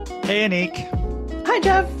Hey, Anik. Hi,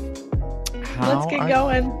 Jeff. Let's How get are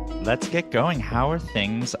going. Let's get going. How are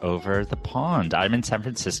things over the pond? I'm in San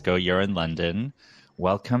Francisco. You're in London.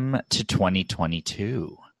 Welcome to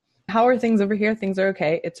 2022. How are things over here? Things are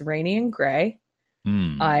okay. It's rainy and gray.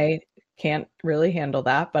 Hmm. I can't really handle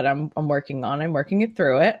that, but I'm working on it. I'm working it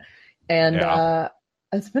through it. And Yeah.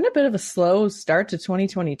 it's been a bit of a slow start to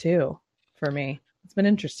 2022 for me. It's been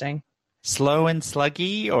interesting. Slow and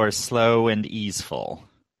sluggy or slow and easeful?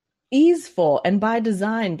 Easeful and by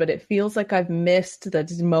design, but it feels like I've missed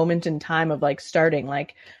the moment in time of like starting,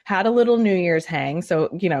 like had a little New Year's hang. So,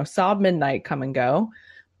 saw midnight come and go,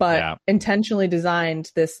 but Yeah. intentionally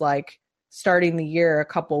designed this like starting the year a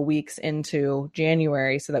couple weeks into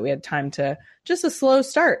January so that we had time to just a slow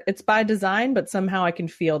start. It's by design, but somehow I can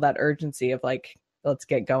feel that urgency of like, let's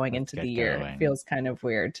get going Let's into the get year. It going. feels kind of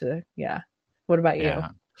weird to, yeah. What about you? Yeah.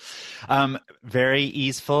 Very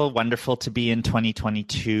easeful. Wonderful to be in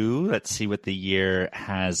 2022. Let's see what the year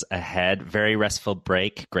has ahead. Very restful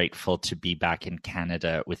break. Grateful to be back in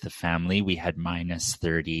Canada with the family. We had minus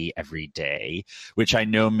 30 every day, which I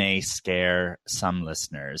know may scare some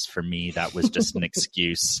listeners. For me, that was just an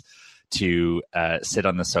excuse to sit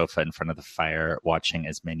on the sofa in front of the fire watching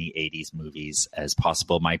as many 80s movies as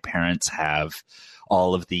possible. My parents have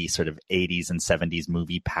all of the sort of 80s and 70s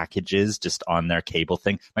movie packages just on their cable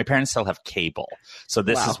thing. My parents still have cable. So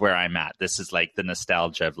this Wow. is where I'm at. This is like the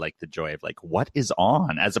nostalgia of like the joy of like, what is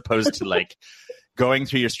on? As opposed to like going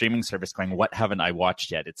through your streaming service going, what haven't I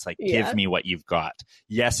watched yet? It's like, give Yeah. me what you've got.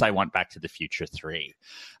 Yes, I want Back to the Future 3.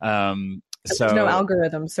 There's no So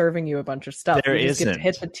algorithm serving you a bunch of stuff. there You just get to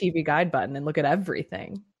hit isn't. the TV guide button and look at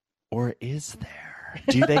everything. Or is there?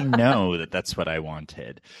 Do they know that that's what I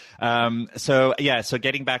wanted? So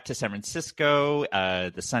getting back to San Francisco,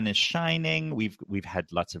 the sun is shining. We've had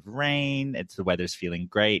lots of rain. The weather's feeling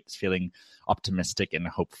great. It's feeling optimistic and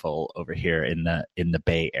hopeful over here in the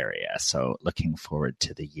Bay Area. So looking forward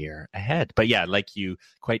to the year ahead. But yeah, like you,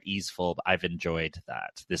 quite easeful. I've enjoyed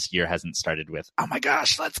that. This year hasn't started with, oh my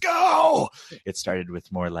gosh, let's go. It started with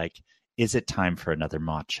more like, is it time for another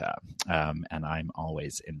matcha? And I'm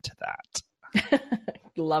always into that.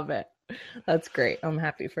 Love it. That's great. I'm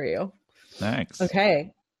happy for you. Thanks.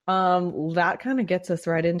 Okay. That kind of gets us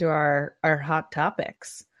right into our hot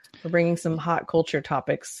topics. We're bringing some hot culture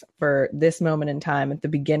topics for this moment in time at the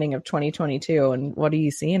beginning of 2022. And what are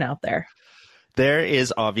you seeing out there? There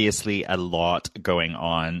is obviously a lot going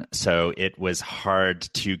on, so it was hard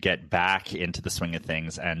to get back into the swing of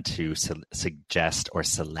things and to suggest or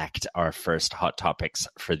select our first hot topics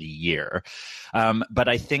for the year. But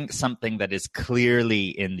I think something that is clearly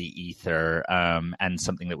in the ether and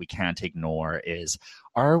something that we can't ignore is,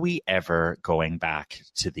 are we ever going back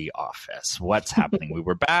to the office? What's happening? We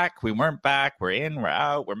were back, we weren't back, we're in, we're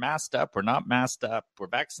out, we're masked up, we're not masked up, we're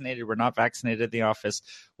vaccinated, we're not vaccinated at the office.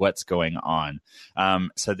 What's going on?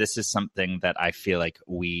 So this is something that I feel like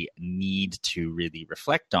we need to really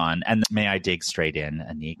reflect on. And may I dig straight in,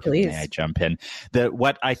 Anik? Please. May I jump in?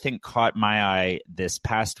 What I think caught my eye this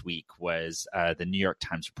past week was the New York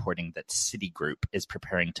Times reporting that Citigroup is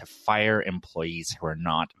preparing to fire employees who are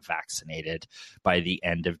not vaccinated by the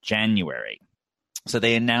end of January. So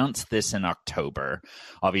they announced this in October,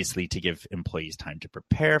 obviously to give employees time to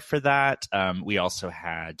prepare for that. We also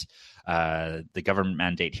had the government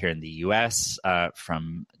mandate here in the US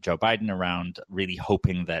from Joe Biden around really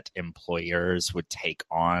hoping that employers would take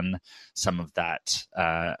on some of that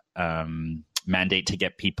mandate to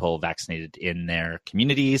get people vaccinated in their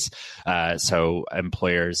communities. So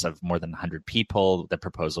employers of more than 100 people, the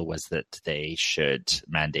proposal was that they should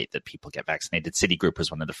mandate that people get vaccinated. Citigroup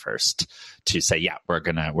was one of the first to say, yeah,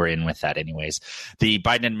 we're in with that anyways. The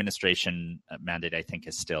Biden administration mandate, I think,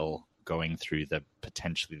 is still going through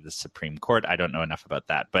potentially the Supreme Court. I don't know enough about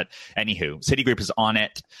that. But anywho, Citigroup is on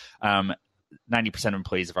it. 90% of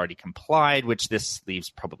employees have already complied, which this leaves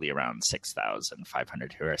probably around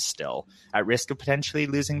 6,500 who are still at risk of potentially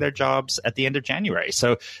losing their jobs at the end of January.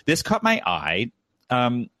 So this caught my eye.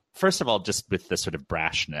 First of all, just with the sort of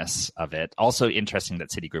brashness of it. Also interesting that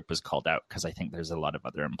Citigroup was called out because I think there's a lot of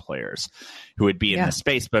other employers who would be in this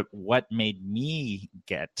space. But what made me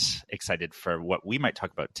get excited for what we might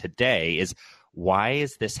talk about today is, why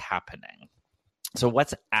is this happening? So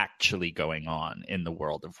what's actually going on in the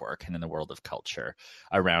world of work and in the world of culture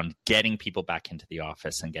around getting people back into the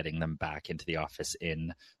office and getting them back into the office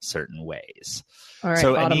in certain ways? All right,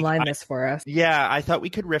 so, bottom Anik, line this for us. Yeah, I thought we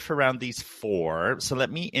could riff around these four. So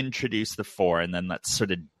let me introduce the four and then let's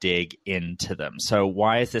sort of dig into them. So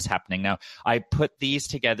why is this happening? Now, I put these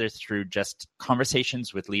together through just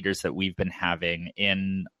conversations with leaders that we've been having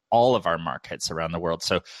in all of our markets around the world.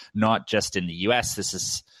 So not just in the US, this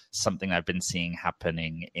is something I've been seeing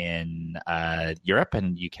happening in Europe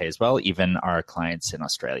and UK as well, even our clients in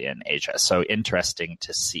Australia and Asia. So interesting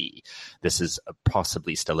to see. This is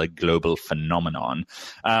possibly still a global phenomenon.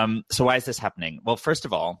 So why is this happening? Well, first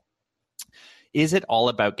of all, is it all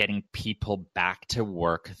about getting people back to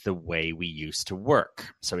work the way we used to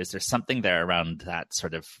work? So is there something there around that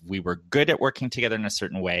sort of, we were good at working together in a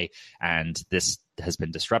certain way, and this has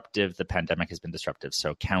been disruptive, the pandemic has been disruptive,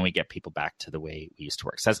 so can we get people back to the way we used to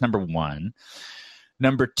work? So that's number one.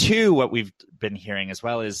 Number two, what we've been hearing as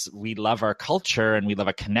well is we love our culture and we love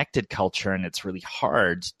a connected culture, and it's really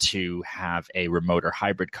hard to have a remote or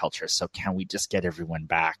hybrid culture. So can we just get everyone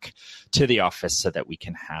back to the office so that we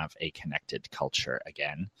can have a connected culture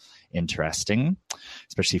again? Interesting,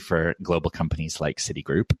 especially for global companies like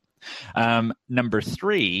Citigroup. Number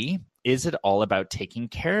three, is it all about taking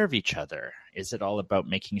care of each other? Is it all about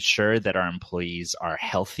making sure that our employees are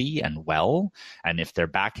healthy and well? And if they're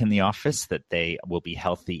back in the office, that they will be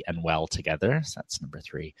healthy and well together? So that's number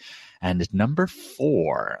three. And number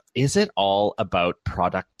four, is it all about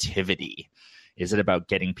productivity? Is it about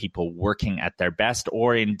getting people working at their best,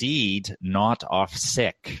 or indeed not off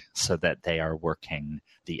sick so that they are working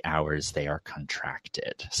the hours they are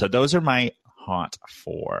contracted? So those are my hot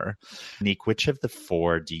four. Nick, which of the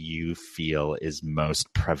four do you feel is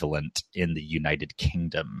most prevalent in the United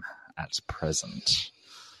Kingdom at present?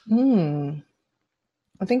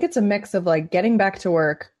 I think it's a mix of like getting back to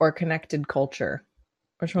work or connected culture.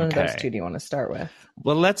 Which one of those two do you want to start with?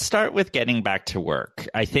 Well, let's start with getting back to work.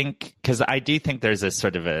 I think, because I do think there's a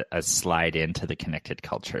sort of a slide into the connected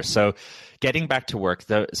culture. So getting back to work,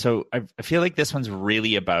 though, so I feel like this one's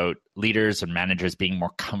really about leaders and managers being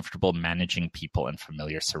more comfortable managing people in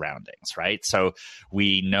familiar surroundings, right? So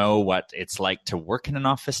we know what it's like to work in an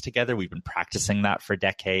office together. We've been practicing that for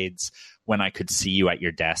decades. When I could see you at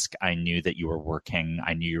your desk, I knew that you were working.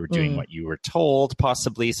 I knew you were doing what you were told,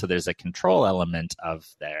 possibly. So there's a control element of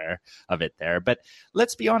it there. But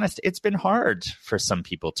let's be honest, it's been hard for some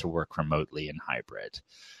people to work remotely and hybrid.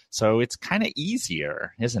 So it's kind of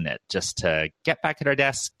easier, isn't it? Just to get back at our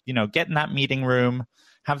desk, get in that meeting room,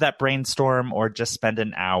 have that brainstorm, or just spend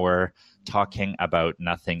an hour talking about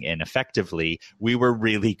nothing ineffectively. We were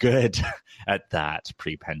really good at that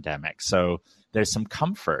pre-pandemic. So there's some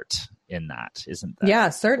comfort in that, isn't there? Yeah,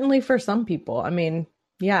 certainly for some people. I mean,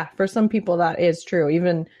 yeah, for some people that is true.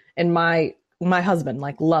 Even in my husband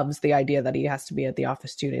loves the idea that he has to be at the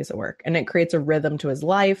office 2 days at work, and it creates a rhythm to his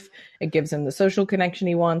life. It gives him the social connection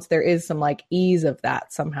he wants. There is some ease of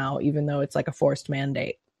that somehow, even though it's a forced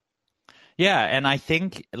mandate. Yeah, and I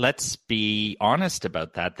think let's be honest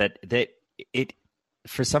about that it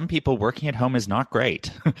for some people, working at home is not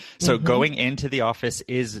great. So going into the office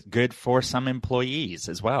is good for some employees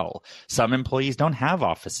as well. Some employees don't have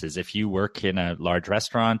offices. If you work in a large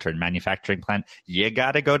restaurant or a manufacturing plant, you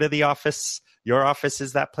got to go to the office. Your office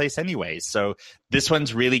is that place anyways. So this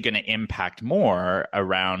one's really going to impact more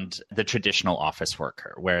around the traditional office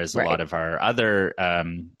worker, whereas a lot of our other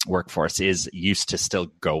workforce is used to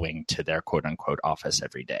still going to their quote unquote office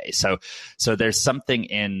every day. So there's something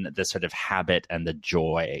in the sort of habit and the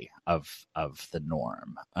joy of the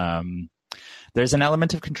norm. There's an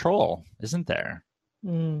element of control, isn't there?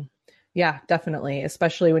 Yeah, definitely.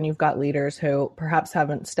 Especially when you've got leaders who perhaps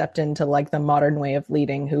haven't stepped into the modern way of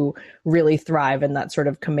leading, who really thrive in that sort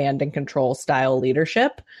of command and control style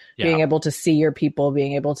leadership, being able to see your people,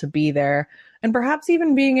 being able to be there, and perhaps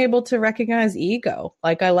even being able to recognize ego.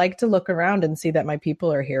 I like to look around and see that my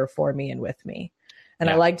people are here for me and with me. And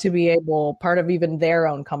I like to be able, part of even their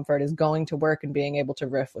own comfort is going to work and being able to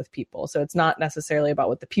riff with people. So it's not necessarily about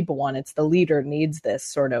what the people want. It's the leader needs this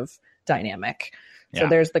sort of dynamic. So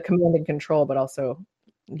there's the command and control, but also,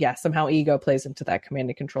 somehow ego plays into that command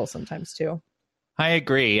and control sometimes too. I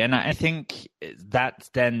agree. And I think that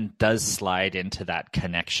then does slide into that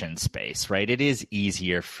connection space, right? It is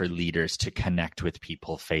easier for leaders to connect with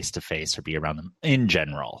people face to face or be around them in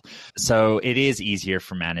general. So it is easier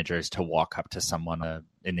for managers to walk up to someone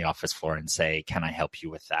in the office floor and say, can I help you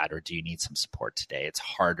with that? Or do you need some support today? It's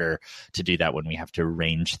harder to do that when we have to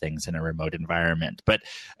arrange things in a remote environment. But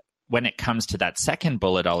when it comes to that second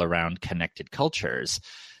bullet all around connected cultures,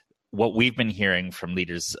 what we've been hearing from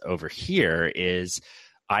leaders over here is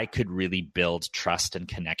I could really build trust and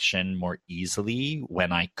connection more easily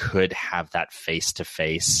when I could have that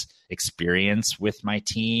face-to-face experience with my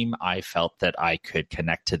team. I felt that I could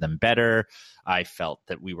connect to them better. I felt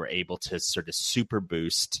that we were able to sort of super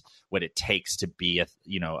boost what it takes to be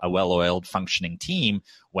a well-oiled functioning team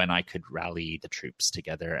when I could rally the troops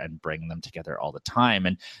together and bring them together all the time.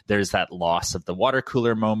 And there's that loss of the water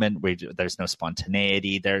cooler moment where there's no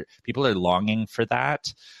spontaneity. People are longing for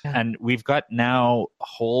that. Yeah. And we've got now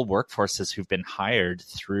whole workforces who've been hired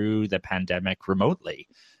through the pandemic remotely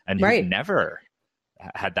and who've never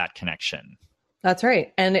had that connection. That's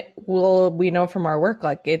right. And we know from our work,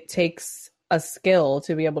 like it takes a skill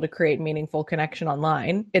to be able to create meaningful connection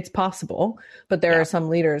online. It's possible, but there are some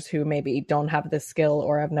leaders who maybe don't have this skill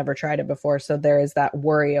or have never tried it before. So there is that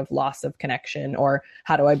worry of loss of connection, or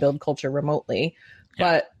how do I build culture remotely?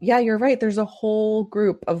 Yeah. But yeah, you're right. There's a whole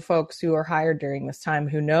group of folks who are hired during this time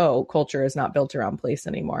who know culture is not built around place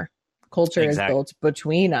anymore. Culture is built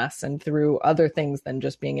between us and through other things than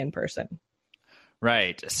just being in person.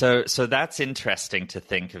 Right. So that's interesting to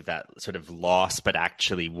think of that sort of loss, but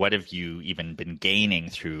actually what have you even been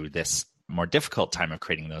gaining through this more difficult time of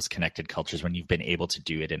creating those connected cultures when you've been able to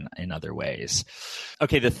do it in other ways?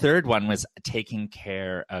 Okay, the third one was taking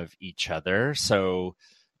care of each other. So,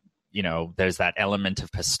 there's that element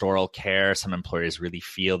of pastoral care. Some employers really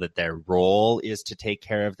feel that their role is to take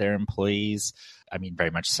care of their employees. I mean, very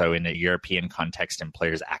much so in a European context,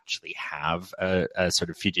 employers actually have a sort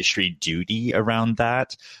of fiduciary duty around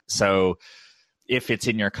that. So if it's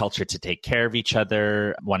in your culture to take care of each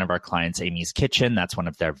other, one of our clients, Amy's Kitchen, that's one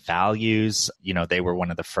of their values. They were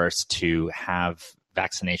one of the first to have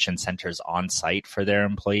vaccination centers on site for their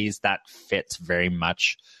employees. That fits very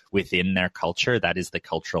much within their culture. That is the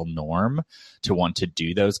cultural norm to want to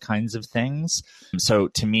do those kinds of things. So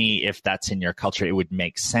to me, if that's in your culture, it would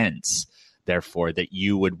make sense, therefore, that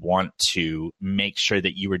you would want to make sure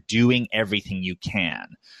that you are doing everything you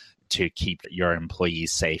can to keep your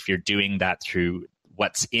employees safe. You're doing that through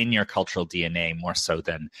what's in your cultural DNA more so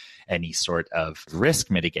than any sort of risk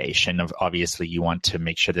mitigation. Obviously, you want to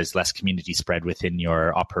make sure there's less community spread within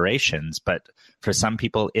your operations. But for some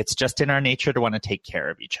people, it's just in our nature to want to take care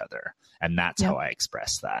of each other. And that's how I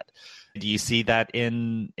express that. Do you see that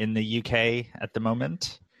in the UK at the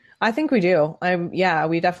moment? I think we do.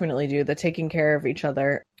 We definitely do. The taking care of each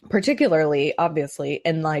other, particularly, obviously,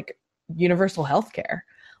 in like universal healthcare.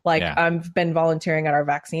 I've been volunteering at our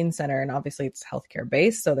vaccine center, and obviously it's healthcare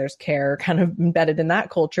based. So there's care kind of embedded in that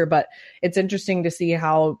culture. But it's interesting to see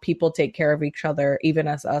how people take care of each other, even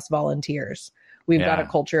as us volunteers. We've got a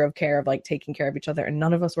culture of care of like taking care of each other, and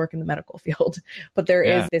none of us work in the medical field. But there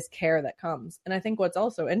is this care that comes. And I think what's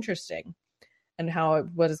also interesting, and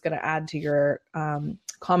what is going to add to your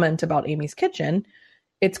comment about Amy's Kitchen,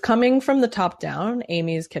 it's coming from the top down.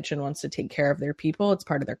 Amy's Kitchen wants to take care of their people. It's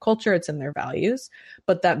part of their culture. It's in their values.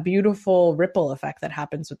 But that beautiful ripple effect that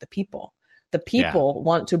happens with the people. The people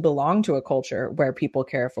want to belong to a culture where people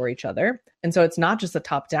care for each other. And so it's not just a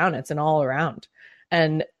top down, it's an all around.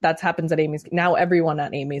 And that happens at Amy's. Now everyone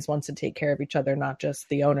at Amy's wants to take care of each other, not just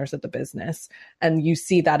the owners of the business. And you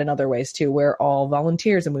see that in other ways too. We're all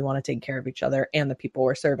volunteers and we want to take care of each other and the people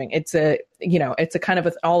we're serving. It's a kind of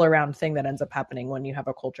an all around thing that ends up happening when you have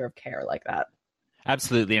a culture of care like that.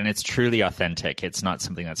 Absolutely. And it's truly authentic. It's not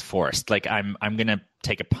something that's forced. Like I'm going to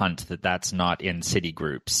take a punt that's not in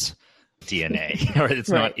Citigroup's DNA or it's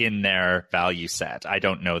not in their value set. I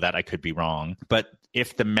don't know that. I could be wrong. But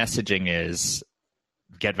if the messaging is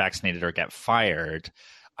get vaccinated or get fired,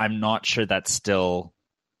 I'm not sure that's still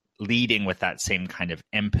leading with that same kind of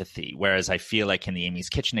empathy. Whereas I feel like in the Amy's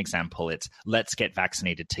Kitchen example, it's let's get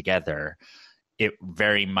vaccinated together. It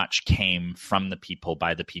very much came from the people,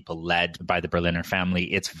 by the people, led by the Berliner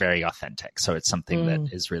family. It's very authentic. So it's something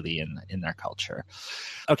that is really in their culture.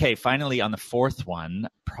 Okay, finally on the fourth one,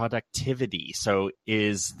 productivity. So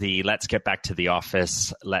is the let's get back to the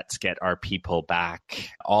office, let's get our people back,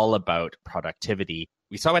 all about productivity.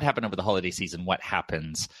 We saw what happened over the holiday season, what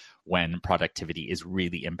happens when productivity is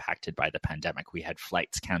really impacted by the pandemic. We had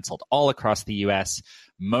flights canceled all across the US.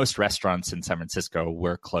 Most restaurants in San Francisco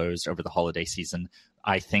were closed over the holiday season,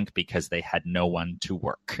 I think because they had no one to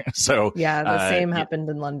work. So the same happened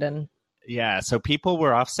in London. Yeah, so people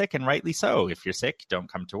were off sick, and rightly so. If you're sick,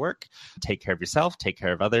 don't come to work. Take care of yourself, take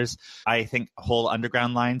care of others. I think whole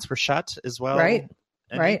underground lines were shut as well.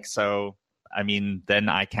 Right. So I mean, then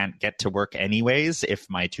I can't get to work anyways if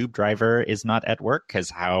my tube driver is not at work, because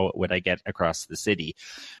how would I get across the city?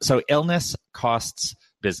 So illness costs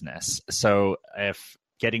business. So if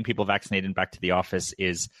getting people vaccinated and back to the office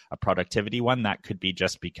is a productivity one, that could be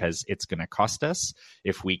just because it's going to cost us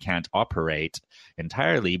if we can't operate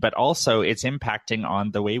entirely, but also it's impacting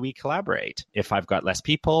on the way we collaborate. If I've got less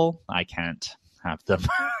people, I can't have them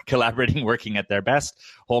collaborating, working at their best.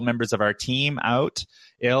 Whole members of our team out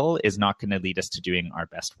ill is not going to lead us to doing our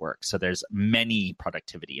best work. So there's many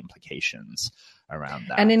productivity implications around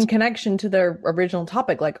that. And in connection to the original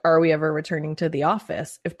topic, like, are we ever returning to the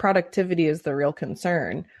office? If productivity is the real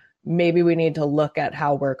concern, maybe we need to look at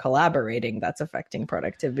how we're collaborating that's affecting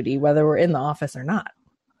productivity, whether we're in the office or not.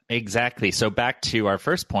 Exactly. So back to our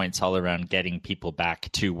first points all around getting people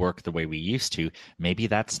back to work the way we used to. Maybe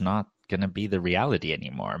that's not going to be the reality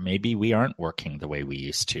anymore. Maybe we aren't working the way we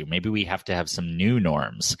used to. Maybe we have to have some new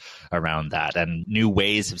norms around that and new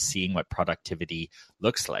ways of seeing what productivity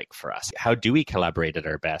looks like for us. How do we collaborate at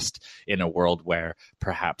our best in a world where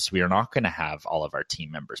perhaps we are not going to have all of our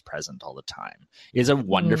team members present all the time? Is a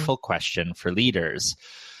wonderful question for leaders.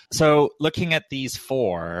 So looking at these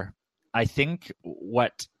four, I think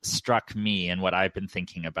what struck me and what I've been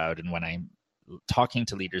thinking about, and when I'm talking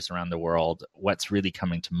to leaders around the world, what's really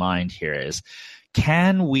coming to mind here is,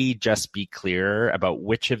 can we just be clearer about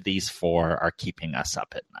which of these four are keeping us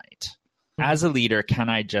up at night? As a leader, can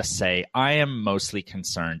I just say, I am mostly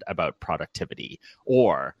concerned about productivity,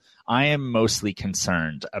 or I am mostly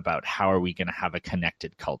concerned about how are we going to have a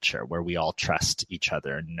connected culture where we all trust each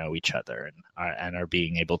other and know each other and are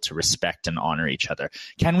being able to respect and honor each other?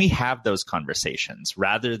 Can we have those conversations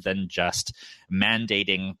rather than just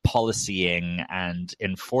mandating, policying, and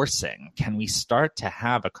enforcing? Can we start to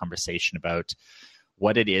have a conversation about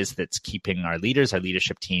what it is that's keeping our leaders, our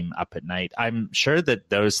leadership team up at night? I'm sure that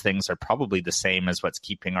those things are probably the same as what's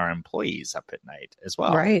keeping our employees up at night as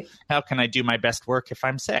well. Right. How can I do my best work if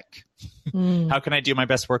I'm sick? How can I do my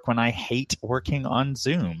best work when I hate working on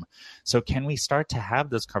Zoom? So can we start to have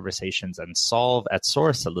those conversations and solve at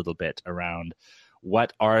source a little bit around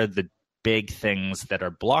what are the big things that are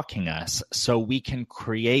blocking us so we can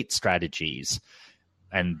create strategies?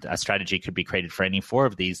 And a strategy could be created for any four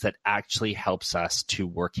of these that actually helps us to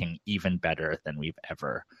working even better than we've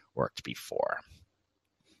ever worked before.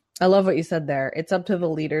 I love what you said there. It's up to the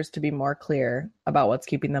leaders to be more clear about what's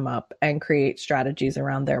keeping them up and create strategies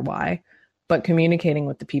around their why. But communicating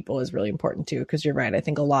with the people is really important too, because you're right. I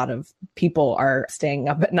think a lot of people are staying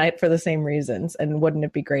up at night for the same reasons. And wouldn't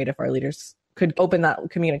it be great if our leaders could open that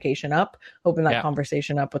communication up, open that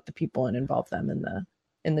conversation up with the people and involve them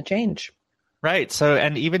in the change? Right. So,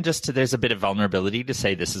 and even just there's a bit of vulnerability to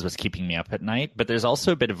say this is what's keeping me up at night, but there's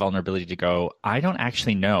also a bit of vulnerability to go, I don't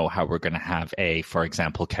actually know how we're going to have for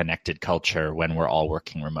example, connected culture when we're all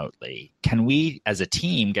working remotely. Can we as a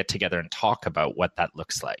team get together and talk about what that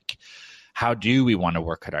looks like? How do we want to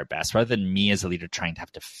work at our best rather than me as a leader trying to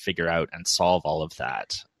have to figure out and solve all of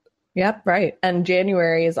that? Yep, right. And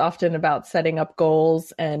January is often about setting up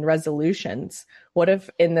goals and resolutions. What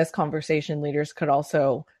if in this conversation, leaders could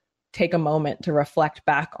also take a moment to reflect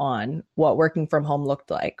back on what working from home looked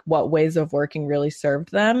like, what ways of working really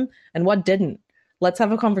served them, and what didn't? Let's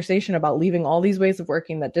have a conversation about leaving all these ways of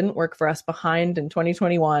working that didn't work for us behind in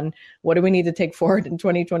 2021. What do we need to take forward in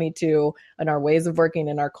 2022 and our ways of working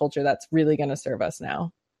in our culture that's really going to serve us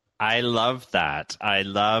now? I love that. I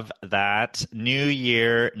love that. New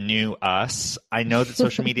year, new us. I know that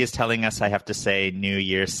social media is telling us I have to say new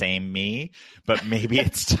year, same me, but maybe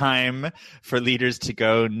it's time for leaders to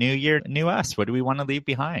go new year, new us. What do we want to leave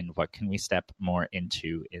behind? What can we step more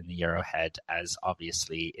into in the year ahead, as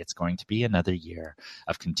obviously it's going to be another year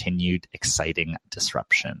of continued exciting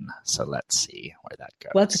disruption. So let's see where that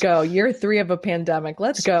goes. Let's go. Year 3 of a pandemic.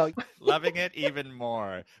 Let's go. Loving it even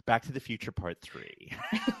more. Back to the Future Part 3.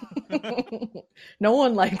 No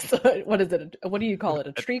one likes what is it? What do you call it?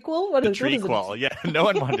 A trequel? What is trequel? Yeah, no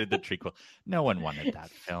one wanted the trequel. No one wanted that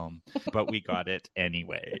film, but we got it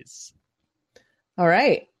anyways. All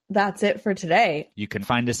right. That's it for today. You can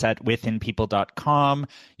find us at withinpeople.com.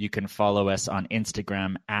 You can follow us on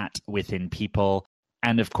Instagram at withinpeople.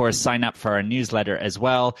 And of course, sign up for our newsletter as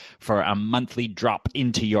well for a monthly drop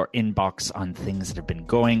into your inbox on things that have been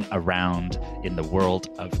going around in the world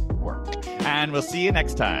of work. And we'll see you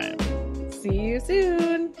next time. See you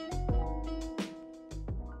soon.